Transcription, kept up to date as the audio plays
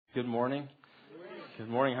Good morning. Good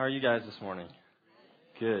morning. How are you guys this morning?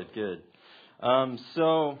 Good.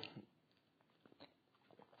 So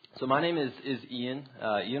my name is Ian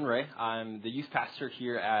Ray. I'm the youth pastor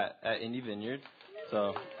here at Indy Vineyard.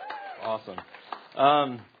 So awesome.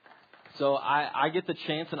 So I get the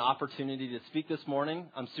chance and opportunity to speak this morning.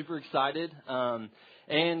 I'm super excited.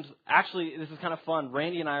 And actually, this is kind of fun.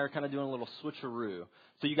 Randy and I are kind of doing a little switcheroo.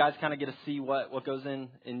 So you guys kind of get to see what goes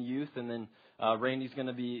in youth, and then Randy's going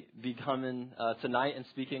to be coming tonight and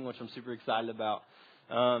speaking, which I'm super excited about.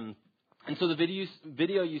 And so the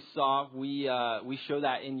video you saw, we show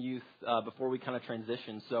that in youth before we kind of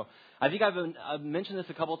transition. So I think I've mentioned this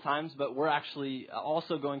a couple of times, but we're actually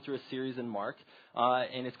also going through a series in Mark,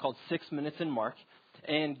 and it's called 6 Minutes in Mark.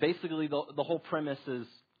 And basically the whole premise is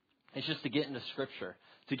it's just to get into Scripture,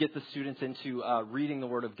 to get the students into reading the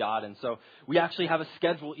Word of God. And so we actually have a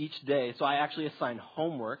schedule each day. So I actually assign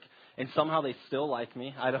homework, and somehow they still like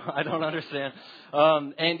me. I don't understand.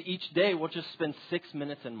 And each day we'll just spend 6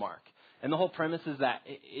 minutes in Mark. And the whole premise is that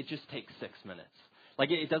it just takes 6 minutes. Like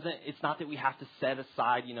it's not that we have to set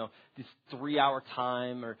aside, this 3-hour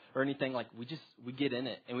time or anything. Like we get in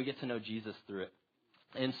it and we get to know Jesus through it.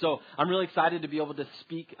 And so I'm really excited to be able to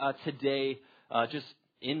speak today just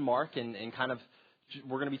in Mark and kind of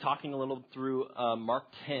we're going to be talking a little through Mark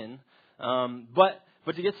 10. But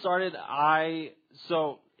to get started,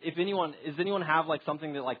 does anyone have like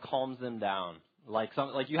something that like calms them down? Like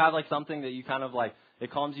you have like something that you kind of like,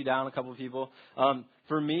 it calms you down, a couple of people.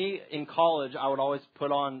 For me, in college, I would always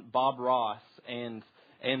put on Bob Ross and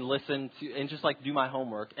listen to, and just like do my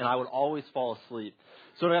homework, and I would always fall asleep.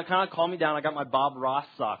 So to kind of calm me down, I got my Bob Ross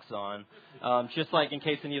socks on, just like in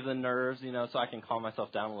case any of the nerves, so I can calm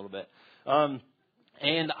myself down a little bit.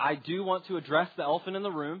 And I do want to address the elephant in the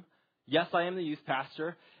room. Yes, I am the youth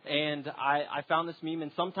pastor, and I found this meme,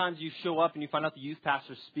 and sometimes you show up and you find out the youth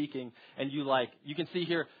pastor's speaking, and you can see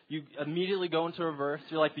here, you immediately go into reverse.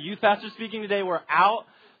 You're like, the youth pastor's speaking today, we're out.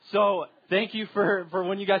 So thank you for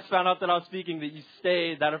when you guys found out that I was speaking, that you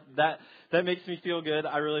stayed. That makes me feel good.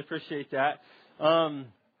 I really appreciate that.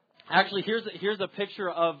 Actually, here's a picture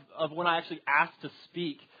of when I actually asked to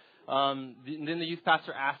speak. Then the youth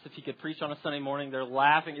pastor asked if he could preach on a Sunday morning. They're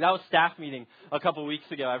laughing. That was staff meeting a couple of weeks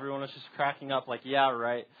ago. Everyone was just cracking up like, yeah,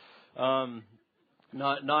 right. No,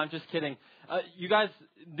 I'm just kidding. You guys,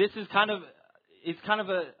 it's kind of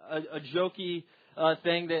a jokey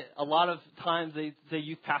thing that a lot of times they say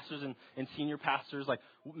youth pastors and senior pastors, like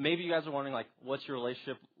maybe you guys are wondering like, what's your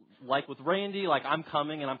relationship like with Randy? Like I'm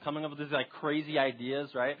coming up with these like crazy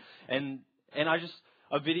ideas, right? And I just,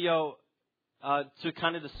 a video to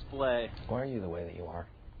kind of display. Why are you the way that you are?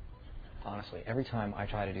 Honestly, every time I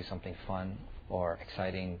try to do something fun or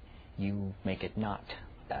exciting, you make it not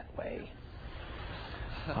that way.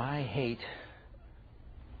 I hate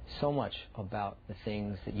so much about the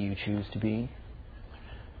things that you choose to be.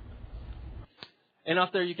 And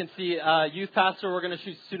up there you can see youth pastor, we're going to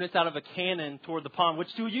shoot students out of a cannon toward the pond,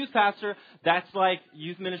 which to a youth pastor, that's like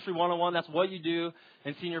youth ministry 101. That's what you do.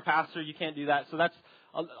 And senior pastor, you can't do that. So that's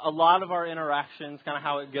a lot of our interactions, kind of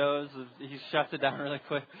how it goes. He shuts it down really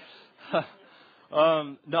quick.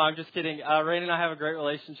 No, I'm just kidding. Randy and I have a great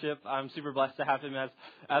relationship. I'm super blessed to have him as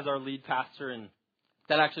our lead pastor, and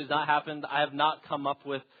that actually has not happened. I have not come up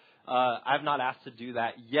with, I have not asked to do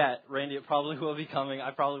that yet. Randy, it probably will be coming.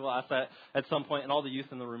 I probably will ask that at some point, and all the youth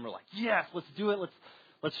in the room are like, yes, let's do it.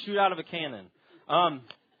 Let's shoot out of a cannon.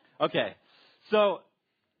 Okay. So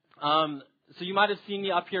you might have seen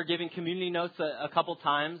me up here giving community notes a couple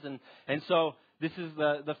times, and so this is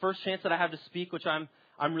the first chance that I have to speak, which I'm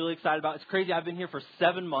really excited about. It's crazy. I've been here for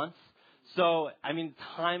 7 months, so I mean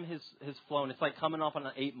time has flown. It's like coming off on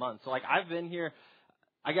 8 months. So like I've been here.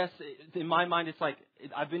 I guess in my mind it's like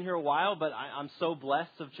I've been here a while, but I'm so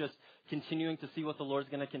blessed of just continuing to see what the Lord's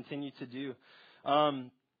going to continue to do.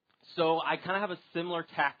 So I kind of have a similar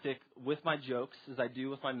tactic with my jokes as I do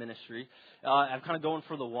with my ministry. I'm kind of going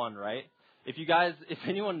for the one, right? If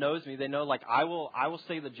anyone knows me, they know like I will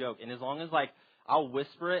say the joke, and as long as like I'll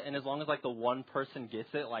whisper it, and as long as like the one person gets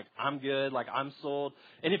it, like I'm good, like I'm sold.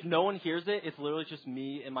 And if no one hears it, it's literally just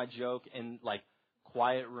me and my joke in like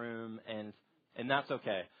quiet room, and that's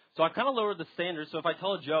okay. So I've kind of lowered the standards. So if I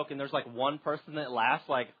tell a joke and there's like one person that laughs,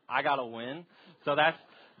 like I gotta win. So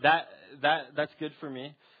that's good for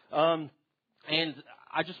me. And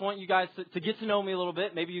I just want you guys to get to know me a little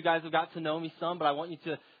bit. Maybe you guys have got to know me some, but I want you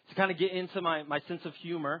to kind of get into my sense of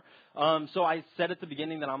humor. So I said at the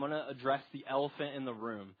beginning that I'm going to address the elephant in the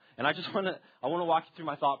room. And I want to walk you through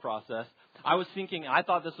my thought process. I was thinking, I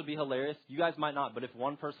thought this would be hilarious. You guys might not, but if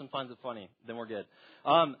one person finds it funny, then we're good.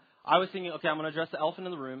 I was thinking, okay, I'm going to address the elephant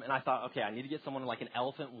in the room, and I thought, okay, I need to get someone in like an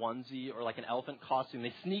elephant onesie or like an elephant costume.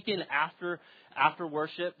 They sneak in after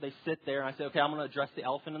worship. They sit there, and I say, okay, I'm going to address the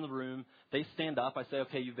elephant in the room. They stand up. I say,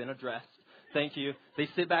 okay, you've been addressed. Thank you. They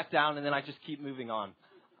sit back down, and then I just keep moving on.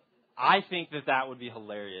 I think that would be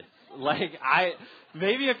hilarious. Like,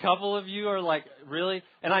 maybe a couple of you are like, really?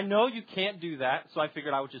 And I know you can't do that, so I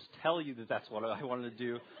figured I would just tell you that that's what I wanted to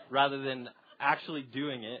do rather than actually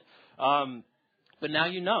doing it. But now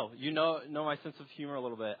you know my sense of humor a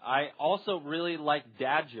little bit. I also really like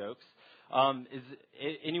dad jokes. Is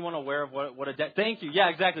anyone aware of what a dad? Thank you. Yeah,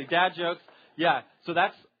 exactly. Dad jokes. Yeah. So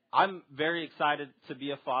I'm very excited to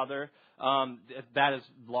be a father. That is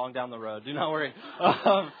long down the road. Do not worry.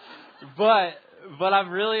 But I'm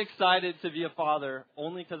really excited to be a father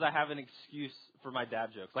only because I have an excuse for my dad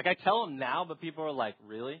jokes. Like I tell them now, but people are like,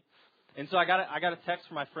 really? And so I got a text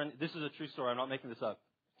from my friend. This is a true story. I'm not making this up.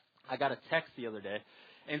 I got a text the other day,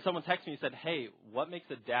 and someone texted me and said, hey, what makes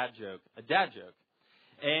a dad joke a dad joke?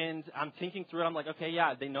 And I'm thinking through it. I'm like, okay,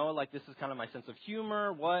 yeah, they know like this is kind of my sense of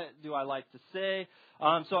humor. What do I like to say?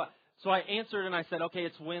 So I answered and I said, okay,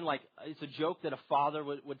 it's when like it's a joke that a father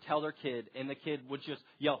would tell their kid, and the kid would just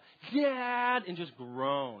yell, Dad, and just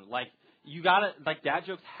groan. Like dad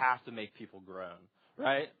jokes have to make people groan,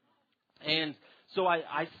 right? And so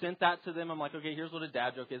I sent that to them. I'm like, okay, here's what a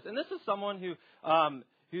dad joke is. And this is someone who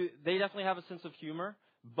they definitely have a sense of humor,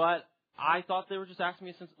 but I thought they were just asking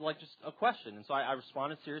me just a question. And so I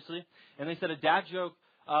responded seriously. And they said a dad joke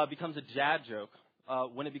becomes a dad joke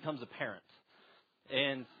when it becomes apparent.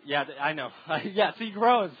 And yeah, I know. Yeah, see,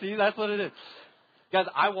 grows. See, that's what it is. Guys,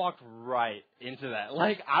 I walked right into that.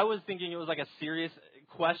 Like, I was thinking it was like a serious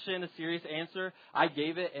question, a serious answer. I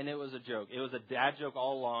gave it, and it was a joke. It was a dad joke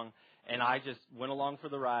all along. And I just went along for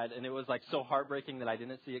the ride, and it was like so heartbreaking that I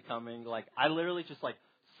didn't see it coming. Like, I literally just like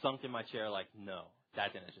sunk in my chair like, no,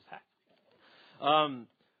 that didn't just happen.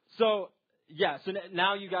 So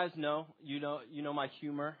now you guys know, you know my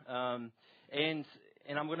humor.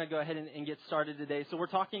 And I'm going to go ahead and get started today. So we're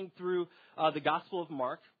talking through the Gospel of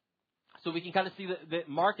Mark. So we can kind of see that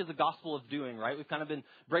Mark is a gospel of doing, right? We've kind of been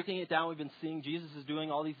breaking it down. We've been seeing Jesus is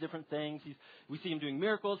doing all these different things. We see him doing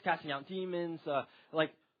miracles, casting out demons.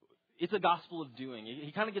 It's a gospel of doing.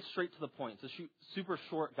 He kind of gets straight to the point. It's a super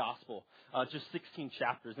short gospel, just 16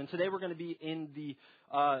 chapters. And today we're going to be in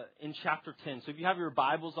chapter 10. So if you have your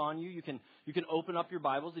Bibles on you, you can open up your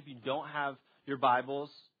Bibles. If you don't have your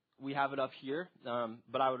Bibles, we have it up here.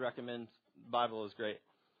 But I would recommend Bible is great.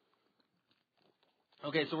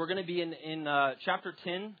 Okay, so we're going to be in chapter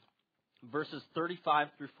 10, verses 35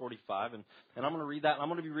 through 45, and I'm going to read that. I'm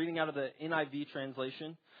going to be reading out of the NIV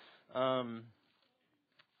translation.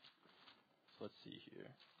 Let's see here.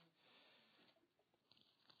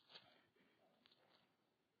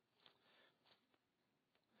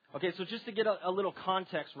 Okay, so just to get a little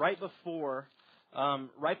context, right before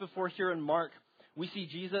here in Mark, we see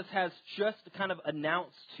Jesus has just kind of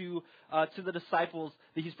announced to the disciples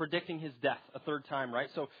that he's predicting his death a third time, right?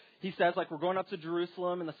 So he says, like, we're going up to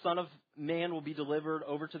Jerusalem, and the Son of Man will be delivered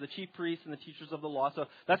over to the chief priests and the teachers of the law. So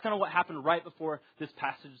that's kind of what happened right before this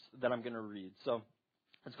passage that I'm going to read. So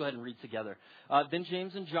let's go ahead and read together. Then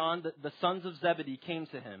James and John, the sons of Zebedee, came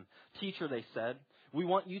to him. Teacher, they said, we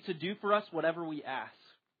want you to do for us whatever we ask.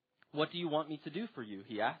 What do you want me to do for you?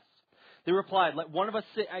 He asked. They replied, let one of us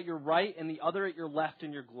sit at your right and the other at your left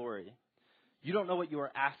in your glory. You don't know what you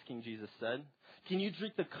are asking, Jesus said. Can you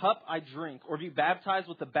drink the cup I drink, or be baptized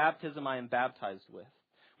with the baptism I am baptized with?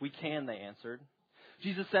 We can, they answered.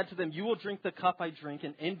 Jesus said to them, you will drink the cup I drink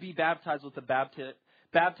and be baptized with the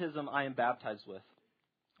baptism I am baptized with.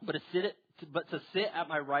 But to sit at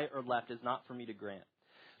my right or left is not for me to grant.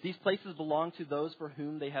 These places belong to those for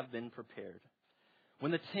whom they have been prepared.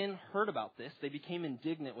 When the 10 heard about this, they became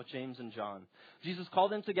indignant with James and John. Jesus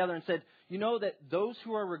called them together and said, you know that those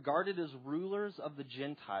who are regarded as rulers of the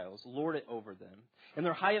Gentiles lord it over them, and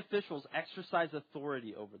their high officials exercise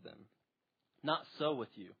authority over them. Not so with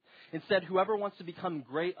you. Instead, whoever wants to become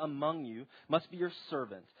great among you must be your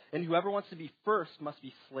servant, and whoever wants to be first must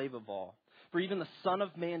be slave of all. For even the Son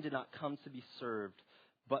of Man did not come to be served,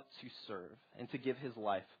 but to serve, and to give his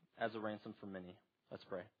life as a ransom for many. Let's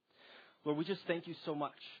pray. Lord, we just thank you so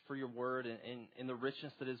much for your word and the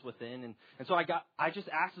richness that is within. And so I just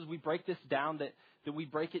ask as we break this down that we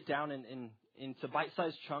break it down into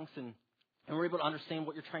bite-sized chunks and we're able to understand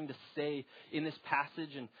what you're trying to say in this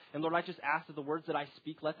passage. And Lord, I just ask that the words that I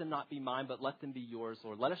speak, let them not be mine, but let them be yours,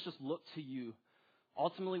 Lord. Let us just look to you.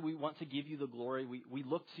 Ultimately, we want to give you the glory. We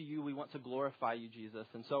look to you. We want to glorify you, Jesus.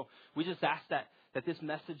 And so we just ask that this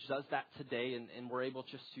message does that today and we're able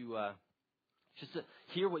just to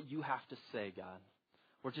hear what you have to say, God.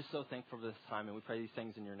 we're just so thankful for this time, and we pray these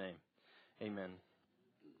things in your name. Amen.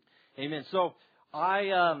 Amen. So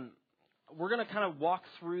we're going to kind of walk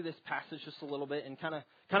through this passage just a little bit and kind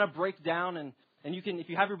of break down, and you can, if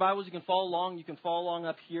you have your Bibles, you can follow along. You can follow along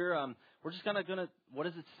up here. We're just kind of going to, what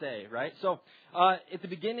does it say, right? So at the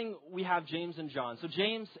beginning, we have James and John. So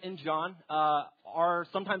James and John are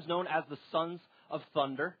sometimes known as the sons of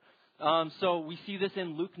thunder. So we see this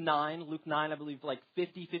in Luke 9, I believe, like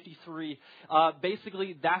 50, 53.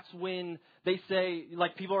 Basically, that's when they say,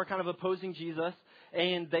 like, people are kind of opposing Jesus,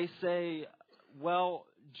 and they say, well,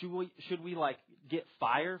 should we like get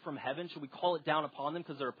fire from heaven? Should we call it down upon them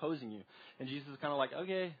because they're opposing you? And Jesus is kind of like,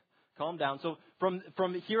 okay, calm down. So from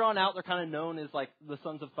here on out, they're kind of known as like the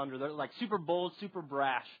sons of thunder. They're like super bold, super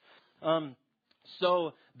brash.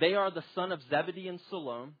 So they are the son of Zebedee and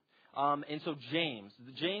Salome. And so James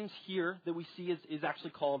here that we see is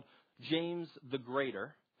actually called James the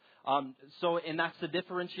Greater. And that's to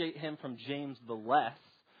differentiate him from James the Less,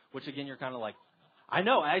 which again, you're kind of like, I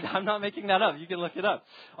know, I'm not making that up. You can look it up.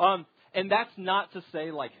 And that's not to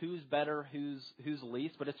say like who's better, who's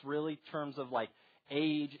least, but it's really terms of like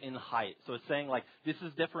age and height. So it's saying like this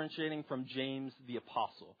is differentiating from James the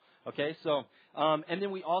Apostle. Okay, so and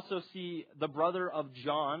then we also see the brother of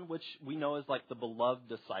John, which we know is like the beloved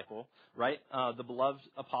disciple, right? The beloved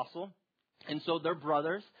apostle. And so they're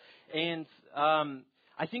brothers. And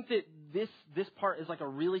I think that this part is like a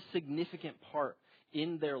really significant part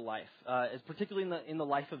in their life, as particularly in the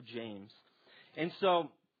life of James. And so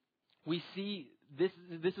we see this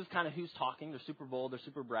is kind of who's talking. They're super bold, they're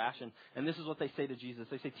super brash, and this is what they say to Jesus.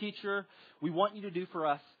 They say, "Teacher, we want you to do for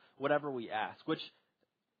us whatever we ask." Which,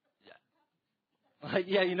 like,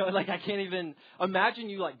 yeah, you know, like I can't even imagine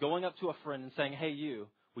you like going up to a friend and saying, "Hey,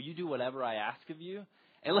 will you do whatever I ask of you?"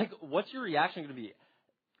 And like, what's your reaction going to be?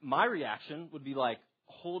 My reaction would be like,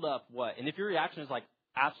 "Hold up, what?" And if your reaction is like,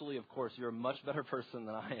 "Absolutely, of course, you're a much better person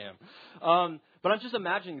than I am." But I'm just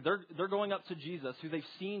imagining they're going up to Jesus, who they've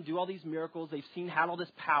seen do all these miracles. They've seen had all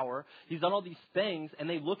this power. He's done all these things, and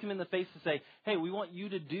they look him in the face to say, "Hey, we want you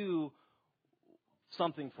to do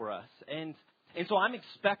something for us." And so I'm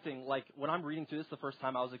expecting, like, when I'm reading through this the first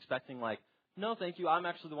time, I was expecting, like, "No, thank you. I'm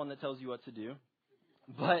actually the one that tells you what to do."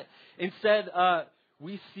 But instead,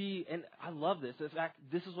 we see, and I love this. In fact,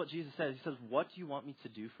 this is what Jesus says. He says, "What do you want me to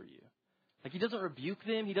do for you?" Like, he doesn't rebuke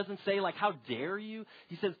them. He doesn't say, like, "How dare you?"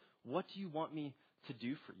 He says, "What do you want me to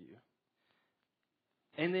do for you?"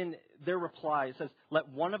 And then their reply says, "Let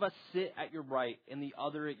one of us sit at your right and the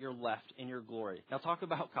other at your left in your glory." Now, talk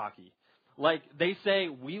about cocky. Like, they say,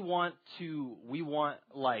 we want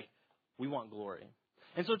glory.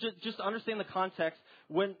 And so just to understand the context,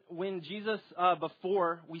 when Jesus,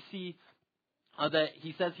 before we see that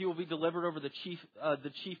he says he will be delivered over the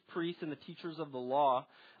chief priests and the teachers of the law.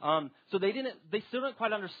 So they still didn't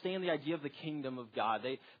quite understand the idea of the kingdom of God.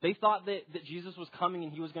 They thought that Jesus was coming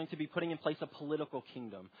and he was going to be putting in place a political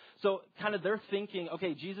kingdom. So kind of they're thinking,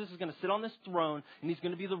 okay, Jesus is going to sit on this throne and he's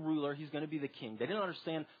going to be the ruler. He's going to be the king. They didn't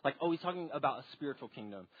understand, like, oh, he's talking about a spiritual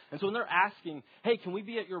kingdom. And so when they're asking, hey, can we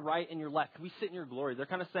be at your right and your left? Can we sit in your glory? They're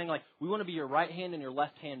kind of saying, like, we want to be your right hand and your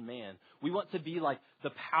left hand man. We want to be like the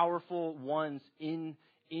powerful ones in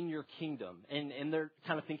your kingdom. And they're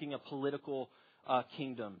kind of thinking a political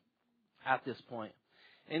kingdom at this point.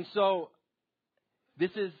 And so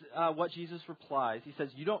this is what Jesus replies. He says,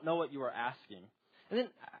 "You don't know what you are asking." And then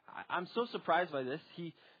I'm so surprised by this.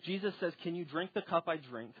 Jesus says, "Can you drink the cup I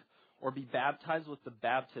drink or be baptized with the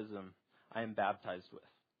baptism I am baptized with?"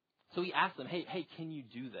 So he asked them, hey, can you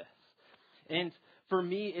do this? And for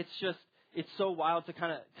me, it's so wild to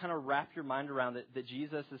kind of wrap your mind around it, that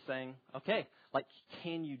Jesus is saying, okay, like,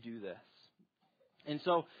 can you do this? And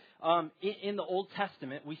so in the Old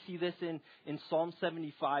Testament, we see this in Psalm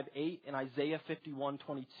 75:8 and Isaiah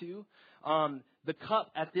 51:22. The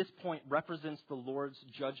cup at this point represents the Lord's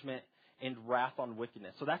judgment and wrath on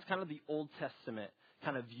wickedness. So that's kind of the Old Testament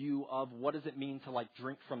kind of view of what does it mean to like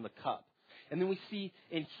drink from the cup. And then we see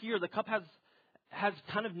in here the cup has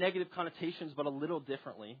kind of negative connotations, but a little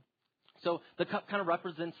differently. So the cup kind of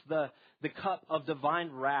represents the cup of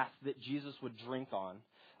divine wrath that Jesus would drink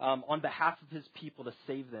on behalf of his people to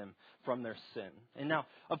save them from their sin. And now,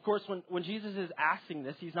 of course, when Jesus is asking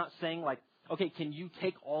this, he's not saying like, okay, can you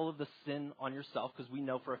take all of the sin on yourself? Because we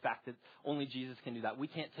know for a fact that only Jesus can do that. We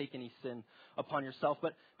can't take any sin upon yourself.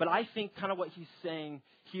 But I think kind of what he's saying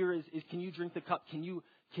here is can you drink the cup? Can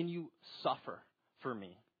you suffer for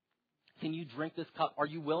me? Can you drink this cup? Are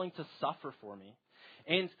you willing to suffer for me?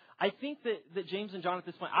 And I think that James and John at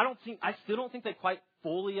this point, I still don't think they quite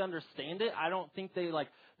fully understand it. I don't think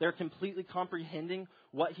they're completely comprehending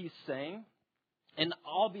what he's saying. And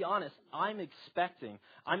I'll be honest, I'm expecting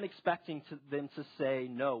them to say,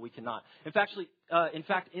 no, we cannot. In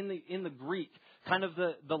fact, in the Greek, kind of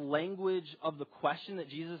the language of the question that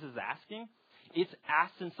Jesus is asking, it's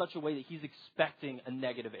asked in such a way that he's expecting a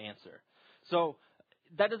negative answer. So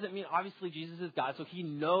that doesn't mean, obviously, Jesus is God, so he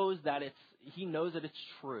knows that it's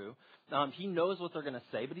true. He knows what they're going to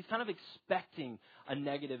say, but he's kind of expecting a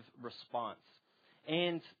negative response.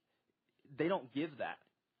 And they don't give that.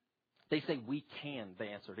 They say, we can, they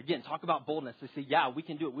answered. Again, talk about boldness. They say, yeah, we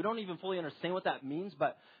can do it. We don't even fully understand what that means,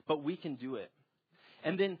 but we can do it.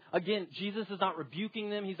 And then, again, Jesus is not rebuking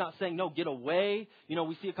them. He's not saying, no, get away.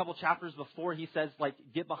 We see a couple chapters before he says,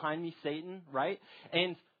 get behind me, Satan, right?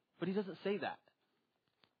 But he doesn't say that.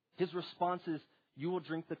 His response is, you will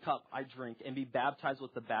drink the cup I drink and be baptized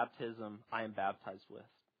with the baptism I am baptized with.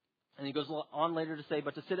 And he goes on later to say,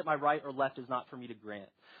 but to sit at my right or left is not for me to grant.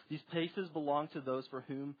 These places belong to those for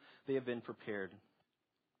whom they have been prepared.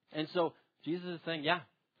 And so Jesus is saying, yeah,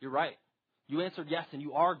 you're right. You answered yes, and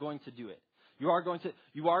you are going to do it. You are going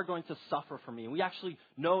to suffer for me. And we actually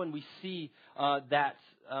know and we see that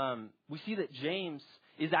James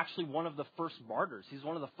is actually one of the first martyrs. He's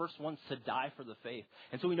one of the first ones to die for the faith.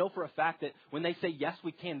 And so we know for a fact that when they say yes,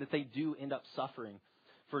 we can, that they do end up suffering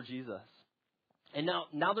for Jesus. And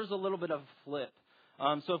now there's a little bit of a flip.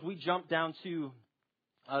 So if we jump down to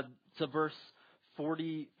verse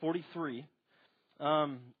 43,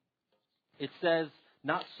 it says,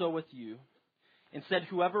 not so with you. Instead,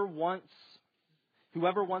 whoever wants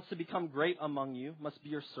to become great among you must be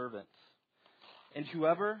your servant. And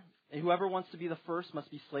whoever wants to be the first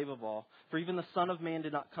must be slave of all. For even the Son of Man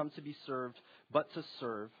did not come to be served, but to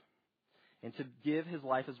serve, and to give his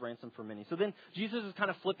life as ransom for many. So then Jesus is kind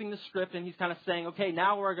of flipping the script, and he's kind of saying, okay,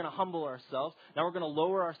 now we're going to humble ourselves. Now we're going to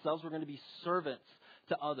lower ourselves. We're going to be servants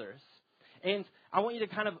to others. And I want you to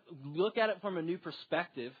kind of look at it from a new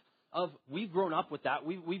perspective of we've grown up with that.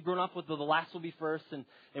 We've grown up with the last will be first,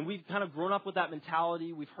 and we've kind of grown up with that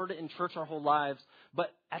mentality. We've heard it in church our whole lives.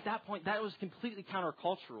 But at that point, that was completely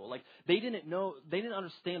countercultural. Like they didn't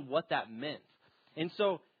understand what that meant. And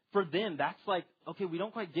so for them, that's like, okay, we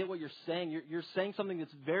don't quite get what you're saying. You're saying something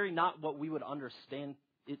that's very not what we would understand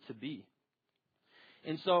it to be.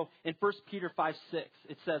 And so in 1 Peter 5:6,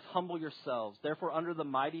 it says, humble yourselves, therefore under the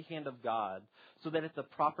mighty hand of God, so that at the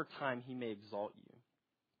proper time he may exalt you.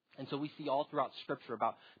 And so we see all throughout Scripture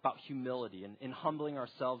about humility and humbling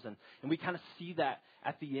ourselves. And we kind of see that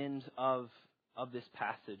at the end of this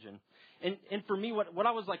passage. And for me, what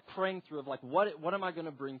I was like praying through of like, what am I going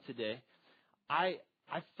to bring today? I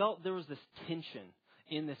felt there was this tension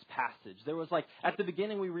in this passage. There was like, at the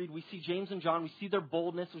beginning we see James and John, we see their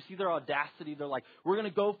boldness, we see their audacity. They're like, we're going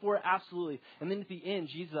to go for it, absolutely. And then at the end,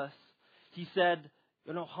 Jesus, he said,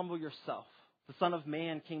 humble yourself. The Son of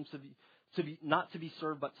Man came to be not to be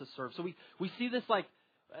served, but to serve. So we see this like,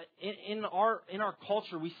 in our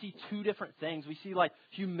culture, we see two different things. We see like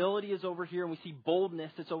humility is over here, and we see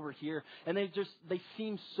boldness that's over here. And they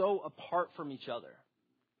seem so apart from each other.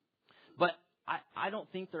 But I don't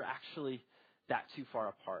think they're actually that too far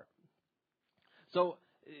apart. So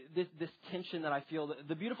this tension that I feel,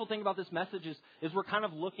 the beautiful thing about this message is we're kind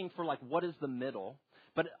of looking for like, what is the middle?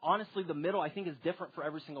 But honestly, the middle I think is different for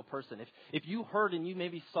every single person. If you heard and you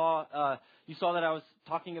maybe saw that I was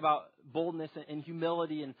talking about boldness and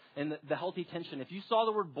humility and the healthy tension. If you saw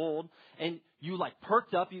the word bold and you like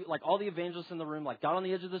perked up, you like all the evangelists in the room like got on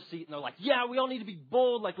the edge of the seat and they're like, yeah, we all need to be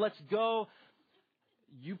bold. Like, let's go.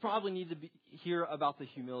 You probably need to hear about the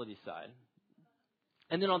humility side.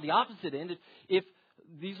 And then on the opposite end, if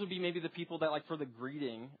these would be maybe the people that like for the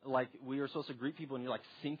greeting, like we are supposed to greet people and you're like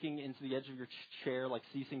sinking into the edge of your chair, like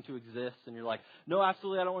ceasing to exist. And you're like, no,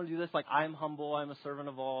 absolutely, I don't want to do this. Like, I'm humble. I'm a servant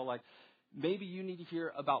of all. Like, maybe you need to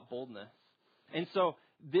hear about boldness. And so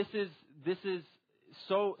this is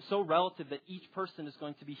so relative that each person is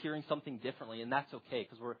going to be hearing something differently. And that's okay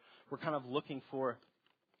because we're kind of looking for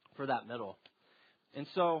that middle. And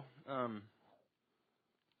so,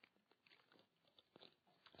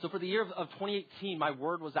 so for the year of 2018, my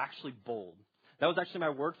word was actually bold. That was actually my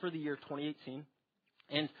word for the year 2018.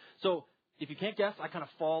 And so if you can't guess, I kind of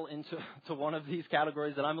fall into one of these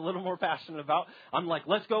categories that I'm a little more passionate about. I'm like,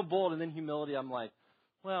 let's go bold. And then humility, I'm like,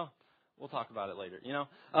 well, we'll talk about it later,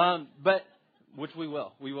 but which we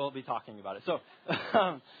will. We will be talking about it.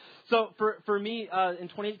 So for me, in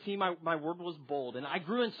 2018, my word was bold. And I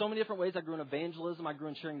grew in so many different ways. I grew in evangelism. I grew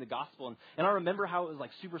in sharing the gospel. And I remember how it was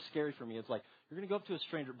like super scary for me. It's like, you're going to go up to a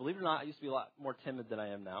stranger. Believe it or not, I used to be a lot more timid than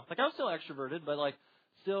I am now. Like, I was still extroverted, but like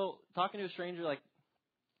still talking to a stranger, like,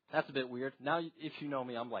 that's a bit weird. Now, if you know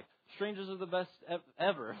me, I'm like, strangers are the best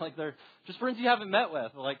ever. Like, they're just friends you haven't met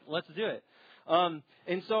with. Like, let's do it.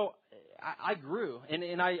 And so I grew,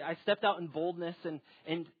 and I stepped out in boldness, and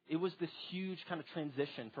it was this huge kind of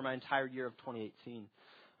transition for my entire year of 2018.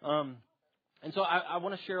 And so I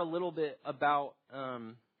want to share a little bit about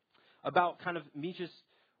kind of me just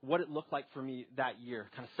what it looked like for me that year,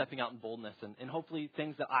 kind of stepping out in boldness, and hopefully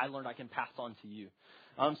things that I learned I can pass on to you.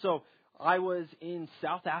 So I was in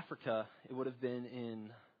South Africa. It would have been in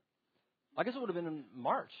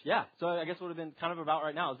March. Yeah. So I guess it would have been kind of about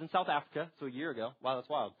right now. I was in South Africa, so a year ago. Wow, that's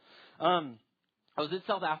wild. I was in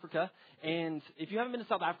South Africa, and if you haven't been to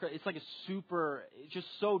South Africa, it's like it's just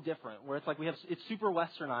so different, where it's like it's super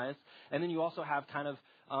westernized, and then you also have kind of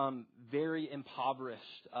very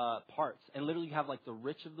impoverished parts, and literally you have like the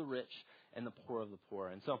rich of the rich and the poor of the poor.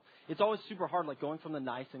 And so it's always super hard, like going from the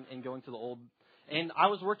nice and going to the old. And I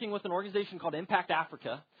was working with an organization called Impact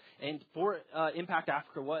Africa, and for Impact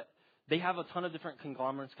Africa, they have a ton of different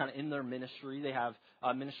conglomerates kind of in their ministry. They have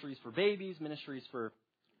ministries for babies, ministries for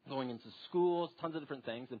going into schools, tons of different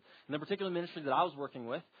things. And the particular ministry that I was working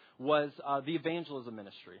with was the evangelism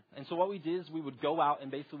ministry. And so what we did is we would go out and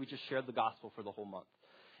basically we just shared the gospel for the whole month.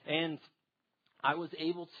 And I was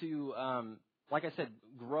able to, like I said,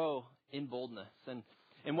 grow in boldness.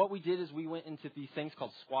 And what we did is we went into these things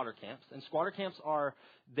called squatter camps. And squatter camps are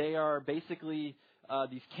basically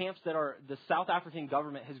these camps that the South African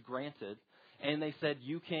government has granted. And they said,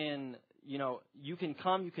 you can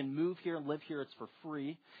come, you can move here and live here. It's for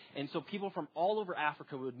free. And so people from all over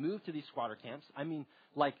Africa would move to these squatter camps. I mean,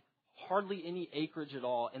 like hardly any acreage at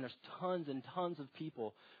all. And there's tons and tons of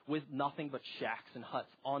people with nothing but shacks and huts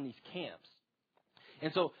on these camps.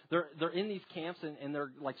 And so they're in these camps and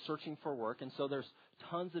they're like searching for work. And so there's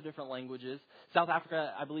tons of different languages. South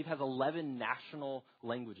Africa, I believe, has 11 national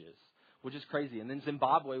languages, which is crazy. And then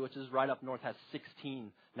Zimbabwe, which is right up north, has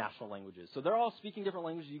 16 national languages. So they're all speaking different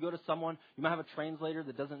languages. You go to someone, you might have a translator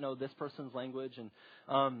that doesn't know this person's language.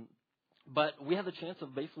 But we had the chance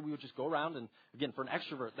of basically we would just go around. And again, for an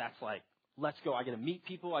extrovert, that's like, let's go. I get to meet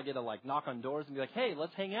people. I get to like knock on doors and be like, hey,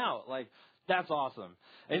 let's hang out. Like, that's awesome.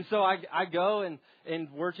 And so I go and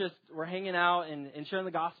we're hanging out and sharing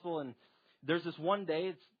the gospel. And there's this one day,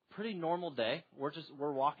 it's a pretty normal day.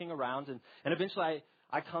 We're walking around and eventually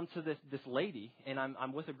I come to this lady and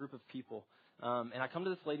I'm with a group of people. And I come to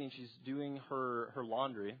this lady and she's doing her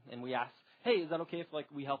laundry and we ask, hey, is that okay if like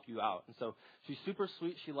we help you out? And so she's super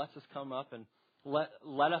sweet. She lets us come up and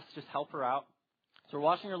let us just help her out. So we're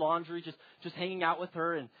washing her laundry, just hanging out with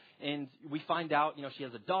her, and we find out, she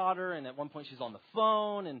has a daughter, and at one point she's on the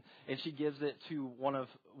phone, and she gives it to one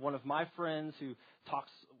of my friends who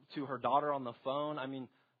talks to her daughter on the phone. I mean,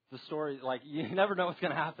 the story, like, you never know what's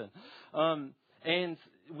going to happen. And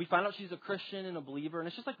we find out she's a Christian and a believer, and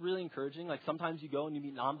it's just like really encouraging. Like sometimes you go and you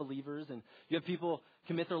meet non-believers, and you have people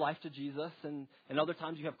commit their life to Jesus, and other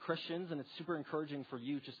times you have Christians, and it's super encouraging for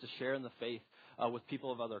you just to share in the faith with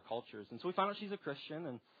people of other cultures. And so we found out she's a Christian,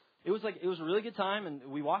 and it was a really good time. And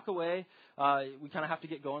we walk away. We kind of have to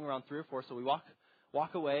get going around 3 or 4, so we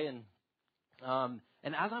walk away, and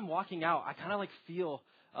as I'm walking out, I kind of like feel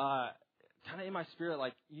kind of in my spirit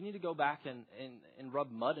like you need to go back and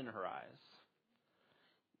rub mud in her eyes.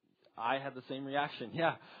 I had the same reaction,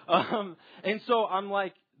 yeah. And so I'm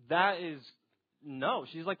like, no,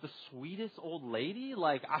 she's like the sweetest old lady.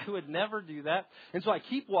 Like, I would never do that. And so I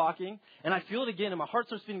keep walking, and I feel it again, and my heart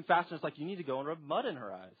starts beating faster. It's like, you need to go and rub mud in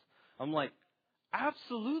her eyes. I'm like,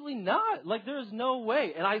 absolutely not. Like, there's no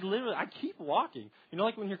way. And I keep walking.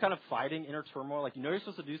 Like when you're kind of fighting inner turmoil, like, you're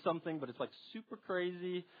supposed to do something, but it's like super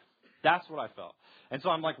crazy. That's what I felt. And so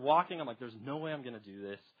I'm like walking. I'm like, there's no way I'm going to do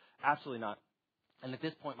this. Absolutely not. And at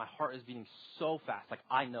this point, my heart is beating so fast. Like,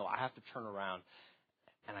 I know I have to turn around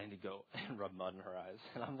and I need to go and rub mud in her eyes.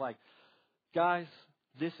 And I'm like, guys,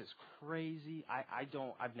 this is crazy.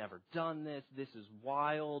 I've never done this. This is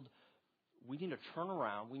wild. We need to turn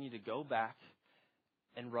around. We need to go back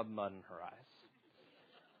and rub mud in her eyes.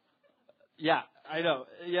 Yeah, I know.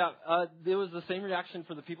 Yeah, it was the same reaction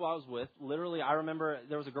for the people I was with. Literally, I remember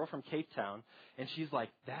there was a girl from Cape Town, and she's like,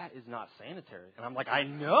 that is not sanitary. And I'm like, I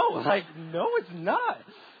know. Like, no, it's not.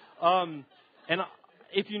 And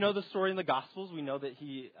if you know the story in the Gospels, we know that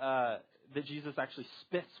that Jesus actually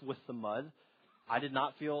spits with the mud. I did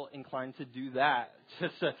not feel inclined to do that,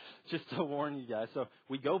 just to warn you guys. So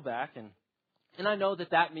we go back, and I know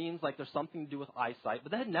that means like there's something to do with eyesight,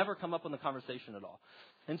 but that had never come up in the conversation at all.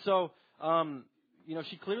 And so,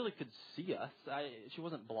 she clearly could see us. She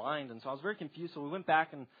wasn't blind, and so I was very confused. So we went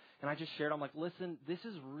back, and I just shared. I'm like, listen, this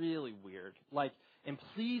is really weird. Like, and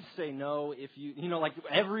please say no if like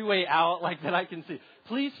every way out, like that I can see.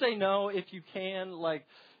 Please say no if you can. Like,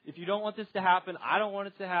 if you don't want this to happen, I don't want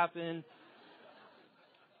it to happen.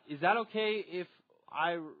 is that okay if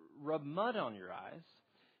I rub mud on your eyes?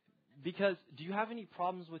 Because do you have any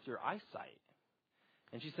problems with your eyesight?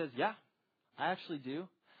 And she says, yeah, I actually do.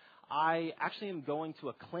 I actually am going to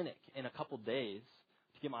a clinic in a couple days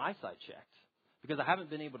to get my eyesight checked because I haven't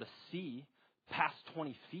been able to see past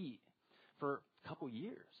 20 feet for a couple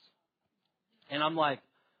years. And I'm like,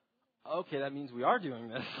 okay, that means we are doing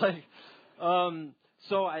this.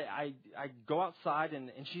 So I go outside and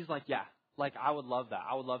she's like, yeah, like I would love that.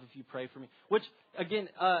 I would love if you pray for me. Which, again,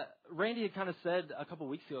 Randy had kind of said a couple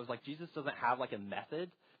weeks ago, it was like Jesus doesn't have like a method.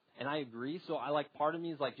 And I agree. So part of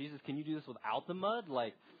me is like, Jesus, can you do this without the mud?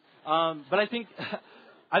 But I think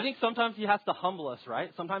sometimes he has to humble us,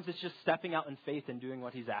 right? Sometimes it's just stepping out in faith and doing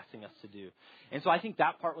what he's asking us to do. And so I think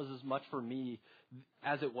that part was as much for me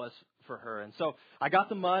as it was for her. And so I got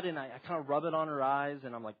the mud and I kind of rub it on her eyes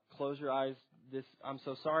and I'm like, close your eyes. I'm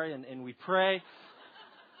so sorry. And we pray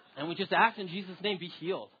and we just ask in Jesus' name, be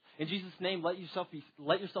healed. In Jesus' name, let yourself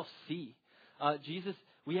see. Jesus,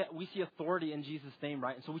 we see authority in Jesus' name,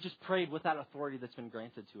 right? And so we just prayed with that authority that's been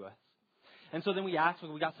granted to us. And so then we got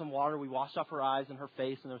some water, we washed off her eyes and her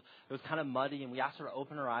face, and it was kind of muddy, and we asked her to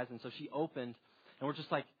open her eyes, and so she opened, and we're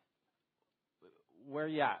just like, where are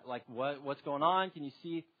you at? Like, what's going on? Can you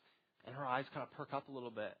see? And her eyes kind of perk up a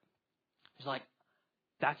little bit. She's like,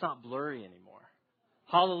 that's not blurry anymore.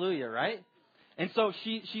 Hallelujah, right? And so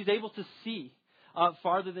she's able to see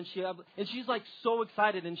farther than she had, and she's like so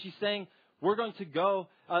excited, and she's saying, we're going to go,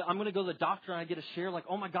 I'm going to go to the doctor, and I get to share, like,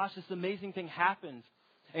 oh my gosh, this amazing thing happens.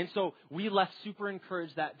 And so we left super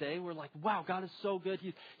encouraged that day. We're like, wow, God is so good.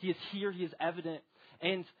 He is here. He is evident.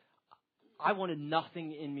 And I wanted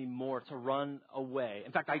nothing in me more to run away.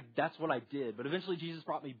 In fact, that's what I did. But eventually Jesus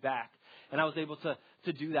brought me back, and I was able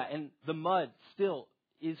to do that. And the mud still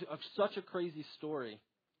is such a crazy story.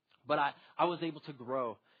 But I was able to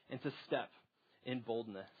grow and to step in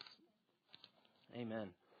boldness. Amen.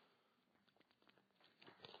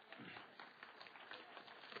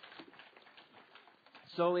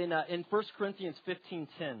 So in 1 Corinthians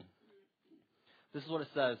 15:10, this is what it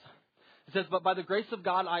says. It says, but by the grace of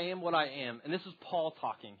God, I am what I am. And this is Paul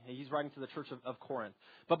talking. He's writing to the church of Corinth.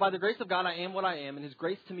 But by the grace of God, I am what I am. And his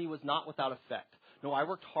grace to me was not without effect. No, I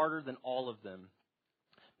worked harder than all of them.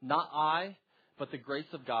 Not I, but the grace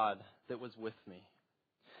of God that was with me.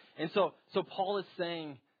 And so Paul is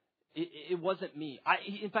saying, it wasn't me.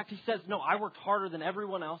 In fact, he says, no, I worked harder than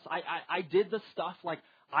everyone else. I did the stuff like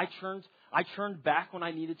I turned back when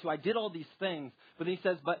I needed to. I did all these things. But then he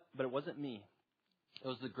says, but it wasn't me. It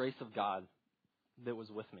was the grace of God that was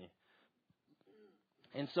with me.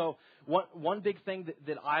 And so one big thing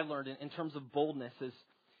that I learned in terms of boldness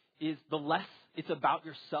is the less it's about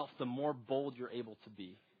yourself, the more bold you're able to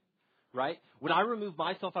be. Right? When I remove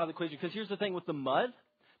myself out of the equation, because here's the thing with the mud,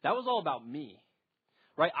 that was all about me.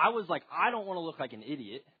 Right? I was like, I don't want to look like an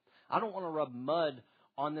idiot. I don't want to rub mud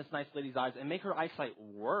on this nice lady's eyes and make her eyesight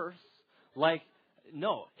worse. Like,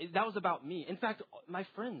 no, that was about me. In fact, my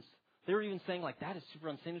friends, they were even saying, like, that is super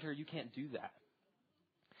unsanitary. You can't do that.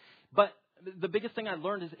 But the biggest thing I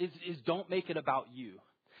learned is don't make it about you.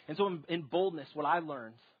 And so in boldness, what I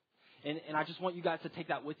learned, and I just want you guys to take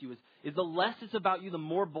that with you, is the less it's about you, the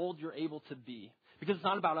more bold you're able to be. Because it's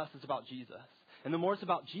not about us, it's about Jesus. And the more it's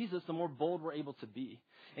about Jesus, the more bold we're able to be.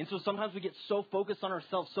 And so sometimes we get so focused on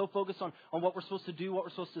ourselves, so focused on what we're supposed to do, what we're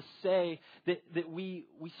supposed to say, that we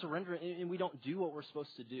surrender and we don't do what we're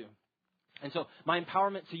supposed to do. And so my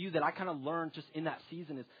empowerment to you that I kind of learned just in that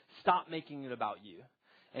season is stop making it about you.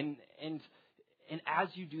 And as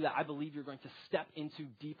you do that, I believe you're going to step into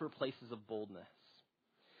deeper places of boldness.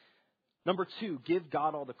 Number 2, give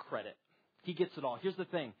God all the credit. He gets it all. Here's the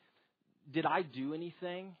thing. Did I do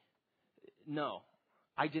anything? No,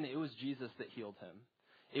 I didn't. It was Jesus that healed him.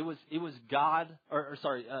 It was God,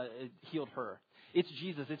 it healed her. It's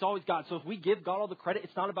Jesus. It's always God. So if we give God all the credit,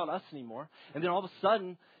 it's not about us anymore. And then all of a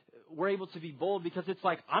sudden, we're able to be bold because it's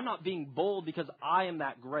like, I'm not being bold because I am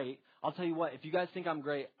that great. I'll tell you what, if you guys think I'm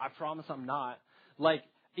great, I promise I'm not. Like,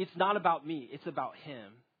 it's not about me. It's about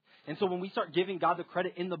him. And so when we start giving God the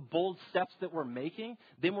credit in the bold steps that we're making,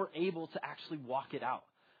 then we're able to actually walk it out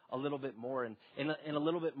a little bit more and a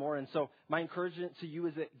little bit more. And so my encouragement to you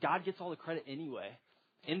is that God gets all the credit anyway.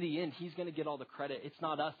 In the end, he's going to get all the credit. It's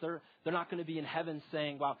not us. They're not going to be in heaven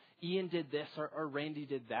saying, wow, Ian did this or Randy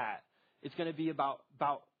did that. It's going to be about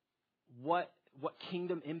what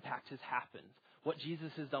kingdom impact has happened, what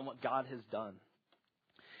Jesus has done, what God has done.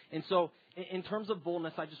 And so in terms of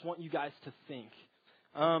boldness, I just want you guys to think,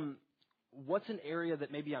 what's an area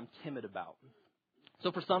that maybe I'm timid about?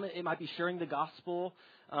 So for some, it might be sharing the gospel,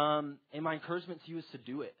 and my encouragement to you is to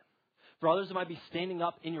do it. For others, it might be standing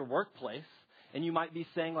up in your workplace And you might be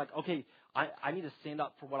saying like, okay, I need to stand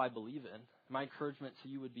up for what I believe in. My encouragement to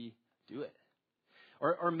you would be, do it.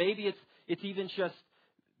 Or maybe it's even just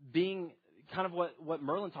being kind of what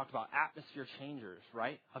Merlin talked about, atmosphere changers,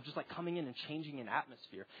 right? Of just like coming in and changing an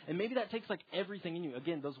atmosphere. And maybe that takes like everything in you.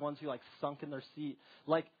 Again, those ones who like sunk in their seat.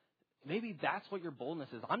 Like maybe that's what your boldness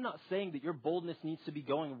is. I'm not saying that your boldness needs to be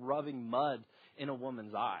going rubbing mud in a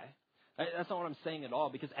woman's eye. That's not what I'm saying at all,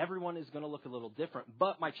 because everyone is going to look a little different.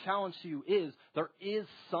 But my challenge to you is there is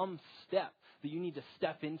some step that you need to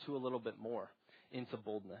step into a little bit more into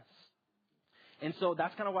boldness. And so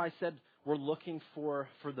that's kind of why I said we're looking for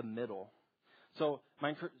the middle. So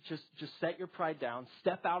just set your pride down,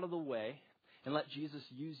 step out of the way, and let Jesus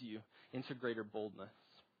use you into greater boldness.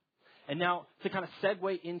 And now to kind of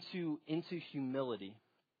segue into humility.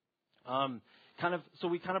 So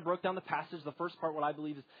we kind of broke down the passage. The first part, what I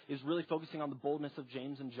believe is really focusing on the boldness of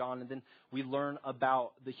James and John, and then we learn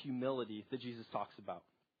about the humility that Jesus talks about.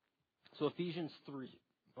 So Ephesians 3,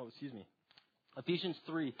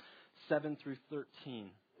 7 through 13.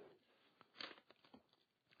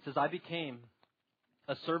 It says, I became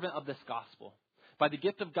a servant of this gospel by the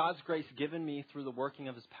gift of God's grace given me through the working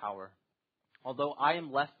of his power. Although I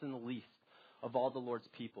am less than the least of all the Lord's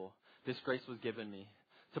people, this grace was given me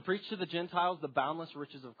to preach to the Gentiles the boundless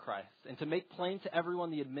riches of Christ, and to make plain to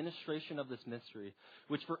everyone the administration of this mystery,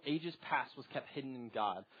 which for ages past was kept hidden in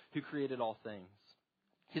God, who created all things.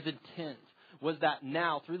 His intent was that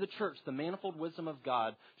now, through the church, the manifold wisdom of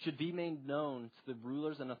God should be made known to the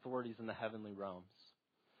rulers and authorities in the heavenly realms,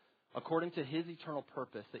 according to his eternal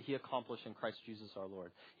purpose that he accomplished in Christ Jesus our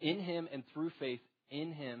Lord. In him and through faith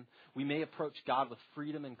in him, we may approach God with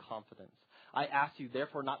freedom and confidence. I ask you,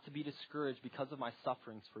 therefore, not to be discouraged because of my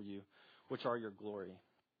sufferings for you, which are your glory.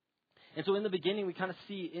 And so in the beginning, we kind of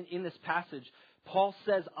see in this passage, Paul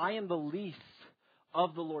says, I am the least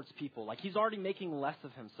of the Lord's people. Like he's already making less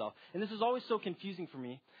of himself. And this is always so confusing for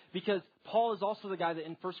me, because Paul is also the guy that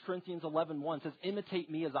in 1 Corinthians 11:1 says,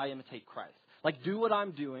 imitate me as I imitate Christ. Like do what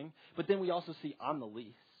I'm doing, but then we also see I'm the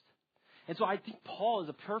least. And so I think Paul is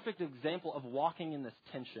a perfect example of walking in this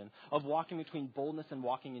tension, of walking between boldness and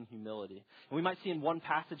walking in humility. And we might see in one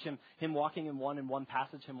passage him walking in one, and one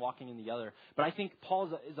passage him walking in the other. But I think Paul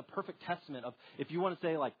is a perfect testament of, if you want to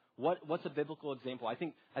say like, what's a biblical example? I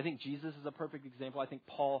think Jesus is a perfect example. I think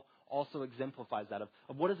Paul also exemplifies that of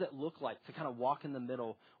what does it look like to kind of walk in the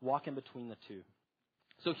middle, walk in between the two.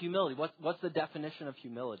 So humility, what's the definition of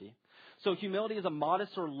humility? So humility is a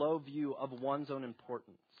modest or low view of one's own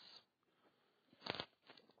importance.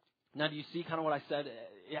 Now, do you see kind of what I said?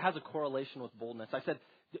 It has a correlation with boldness. I said,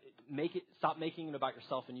 stop making it about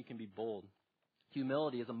yourself and you can be bold.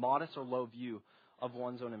 Humility is a modest or low view of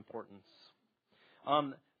one's own importance.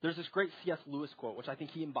 There's this great C.S. Lewis quote, which I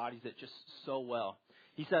think he embodies it just so well.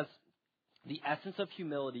 He says, the essence of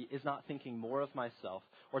humility is not thinking more of myself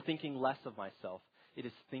or thinking less of myself. It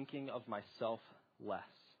is thinking of myself less.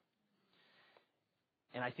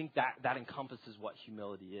 And I think that encompasses what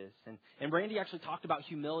humility is. And Randy actually talked about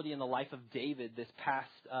humility in the life of David this past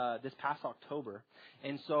October.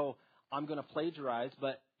 And so I'm going to plagiarize,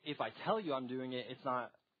 but if I tell you I'm doing it, it's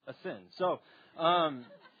not a sin. So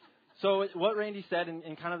what Randy said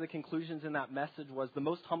and kind of the conclusions in that message was, the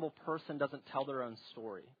most humble person doesn't tell their own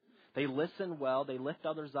story. They listen well. They lift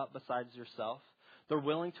others up besides yourself. They're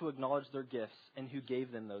willing to acknowledge their gifts and who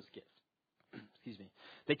gave them those gifts. Excuse me.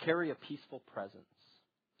 They carry a peaceful presence.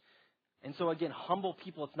 And so again, humble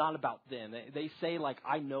people, it's not about them. They say like,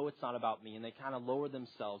 I know it's not about me, and they kind of lower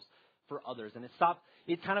themselves for others. And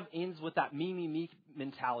it kind of ends with that me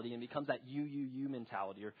mentality and becomes that you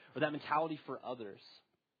mentality, or that mentality for others.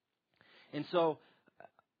 And so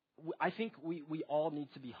I think we all need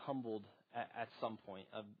to be humbled at some point.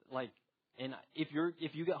 And if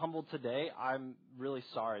you get humbled today, I'm really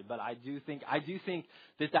sorry, but I do think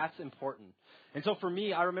that that's important. And so for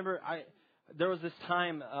me, I remember there was this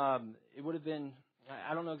time, it would have been,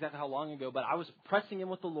 I don't know exactly how long ago, but I was pressing in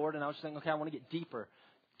with the Lord, and I was saying, okay, I want to get deeper.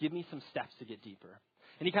 Give me some steps to get deeper.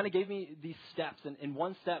 And he kind of gave me these steps. And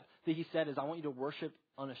one step that he said is, I want you to worship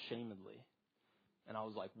unashamedly. And I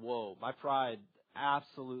was like, whoa, my pride,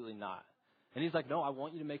 absolutely not. And he's like, no, I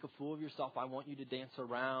want you to make a fool of yourself. I want you to dance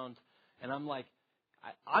around. And I'm like,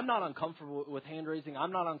 I'm not uncomfortable with hand raising.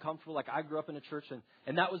 I'm not uncomfortable. Like, I grew up in a church,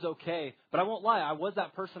 and that was okay. But I won't lie, I was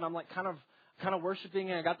that person. I'm like kind of worshiping,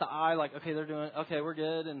 and I got the eye like, okay, we're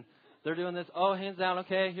good, and they're doing this. Oh, hands down.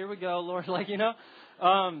 Okay, here we go, Lord. Like, and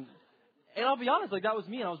I'll be honest, like that was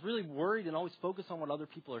me, and I was really worried and always focused on what other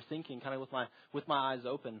people are thinking, kind of with my eyes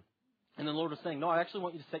open. And the Lord was saying, no, I actually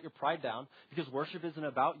want you to set your pride down, because worship isn't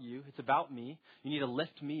about you. It's about me. You need to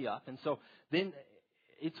lift me up. And so then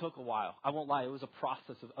it took a while. I won't lie. It was a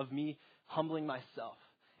process of me humbling myself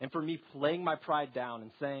and for me laying my pride down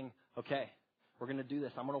and saying, okay, we're going to do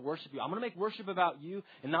this. I'm going to worship you. I'm going to make worship about you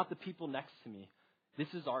and not the people next to me. This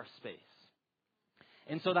is our space.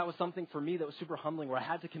 And so that was something for me that was super humbling, where I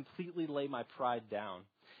had to completely lay my pride down.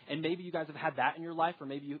 And maybe you guys have had that in your life, or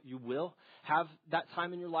maybe you will have that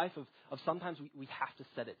time in your life of sometimes we have to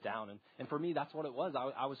set it down. And for me, that's what it was.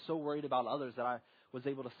 I was so worried about others that I was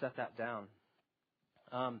able to set that down.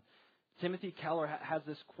 Timothy Keller has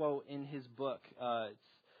this quote in his book. It's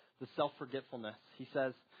The Self-Forgetfulness. He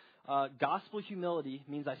says, gospel humility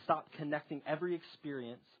means I stop connecting every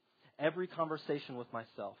experience, every conversation with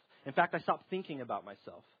myself. In fact, I stopped thinking about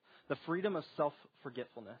myself. The freedom of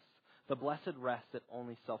self-forgetfulness, the blessed rest that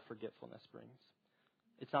only self-forgetfulness brings.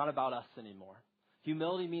 It's not about us anymore.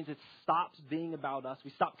 Humility means it stops being about us.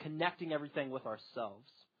 We stop connecting everything with ourselves.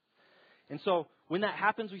 And so when that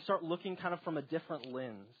happens, we start looking kind of from a different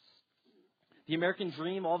lens. The American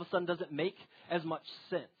dream all of a sudden doesn't make as much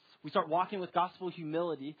sense. We start walking with gospel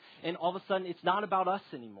humility, and all of a sudden it's not about us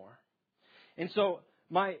anymore. And so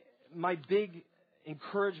my big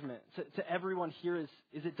encouragement to everyone here is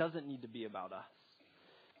it doesn't need to be about us.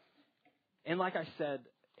 And like I said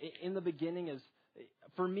in the beginning, is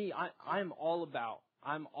for me, I'm all about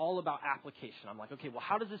application. I'm like, okay, well,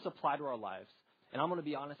 how does this apply to our lives? And I'm going to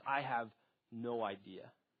be honest, I have no idea.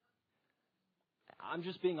 I'm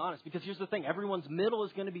just being honest, because here's the thing: everyone's middle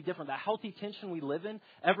is going to be different. That healthy tension we live in,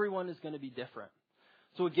 everyone is going to be different.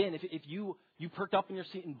 So again, if you perked up in your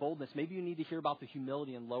seat in boldness, maybe you need to hear about the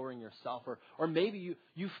humility and lowering yourself, or maybe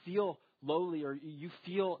you feel lowly, or you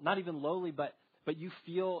feel not even lowly, but you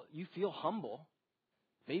feel humble.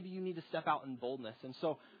 Maybe you need to step out in boldness. And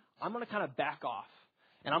so I'm going to kind of back off,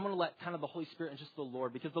 and I'm going to let kind of the Holy Spirit and just the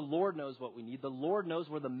Lord, because the Lord knows what we need. The Lord knows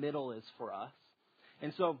where the middle is for us.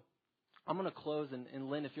 And so I'm going to close, and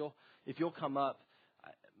Lynn, if you'll come up,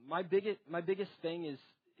 my biggest thing is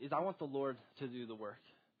I want the Lord to do the work.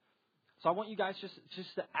 So I want you guys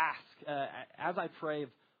just to ask, as I pray,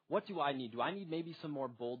 what do I need? Do I need maybe some more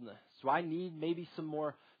boldness? Do I need maybe some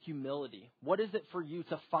more humility? What is it for you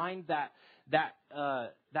to find that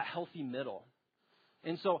healthy middle?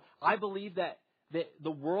 And so I believe that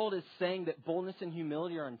the world is saying that boldness and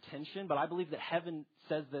humility are in tension, but I believe that heaven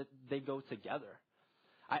says that they go together.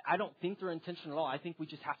 I don't think they're in tension at all. I think we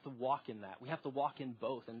just have to walk in that. We have to walk in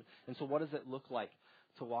both. And so what does it look like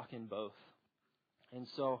to walk in both? And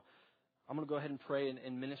so I'm going to go ahead and pray,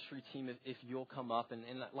 and ministry team, if you'll come up. And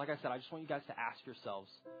like I said, I just want you guys to ask yourselves,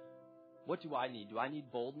 what do I need? Do I need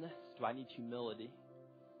boldness? Do I need humility?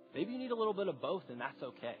 Maybe you need a little bit of both, and that's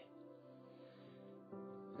okay.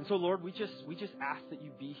 And so, Lord, we just ask that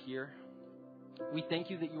you be here. We thank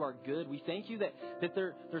you that you are good. We thank you that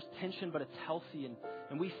there's tension, but it's healthy.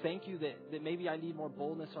 And we thank you that maybe I need more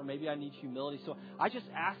boldness, or maybe I need humility. So I just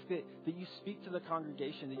ask that you speak to the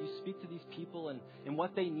congregation, that you speak to these people and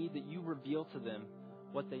what they need, that you reveal to them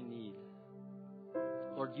what they need.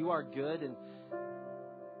 Lord, you are good,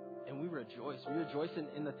 and we rejoice. We rejoice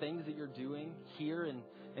in the things that you're doing here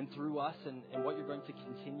and through us, and what you're going to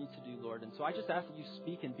continue to do, Lord. And so I just ask that you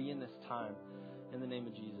speak and be in this time in the name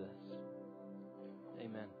of Jesus.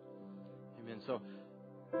 Amen. Amen. So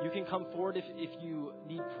you can come forward if you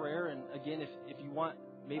need prayer. And again, if you want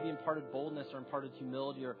maybe imparted boldness or imparted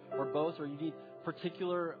humility or both, or you need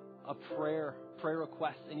a prayer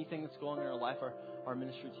request, anything that's going on in your life, our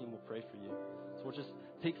ministry team will pray for you. So we'll just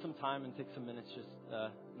take some time and take some minutes just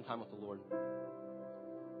in time with the Lord.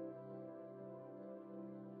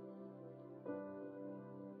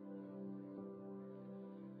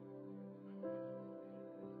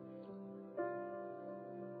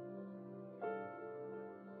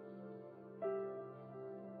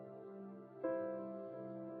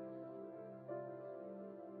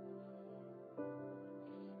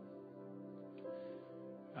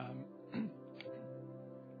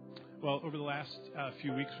 Well, over the last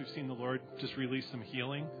few weeks, we've seen the Lord just release some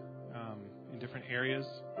healing in different areas,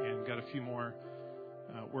 and got a few more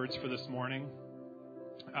words for this morning.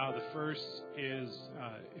 The first is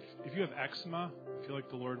if you have eczema, I feel like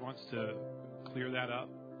the Lord wants to clear that up.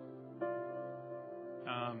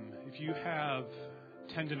 If you have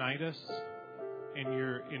tendinitis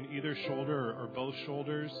in either shoulder or both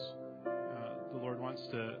shoulders, the Lord wants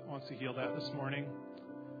to heal that this morning.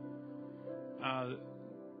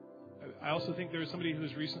 I also think there is somebody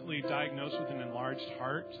who's recently diagnosed with an enlarged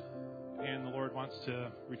heart, and the Lord wants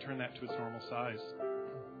to return that to its normal size.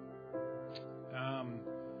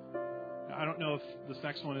 I don't know if this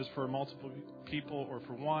next one is for multiple people or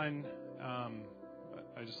for one.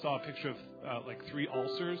 I just saw a picture of like 3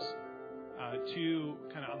 ulcers, 2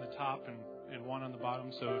 kind of on the top and one on the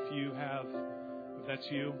bottom. So if that's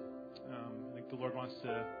you, I think the Lord wants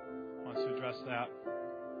to address that.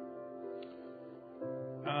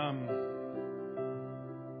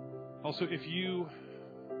 Also, if you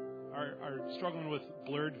are struggling with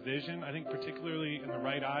blurred vision, I think particularly in the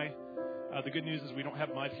right eye, the good news is we don't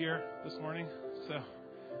have mud here this morning, so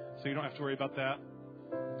you don't have to worry about that.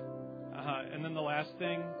 And then the last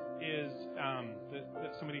thing is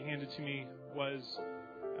that somebody handed to me was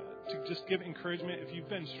to just give encouragement. If you've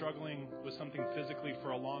been struggling with something physically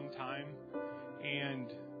for a long time and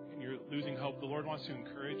you're losing hope, the Lord wants to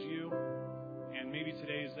encourage you. And maybe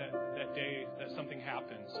today is that day that something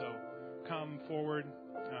happens. So come forward,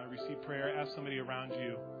 receive prayer, ask somebody around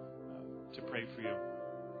you to pray for you.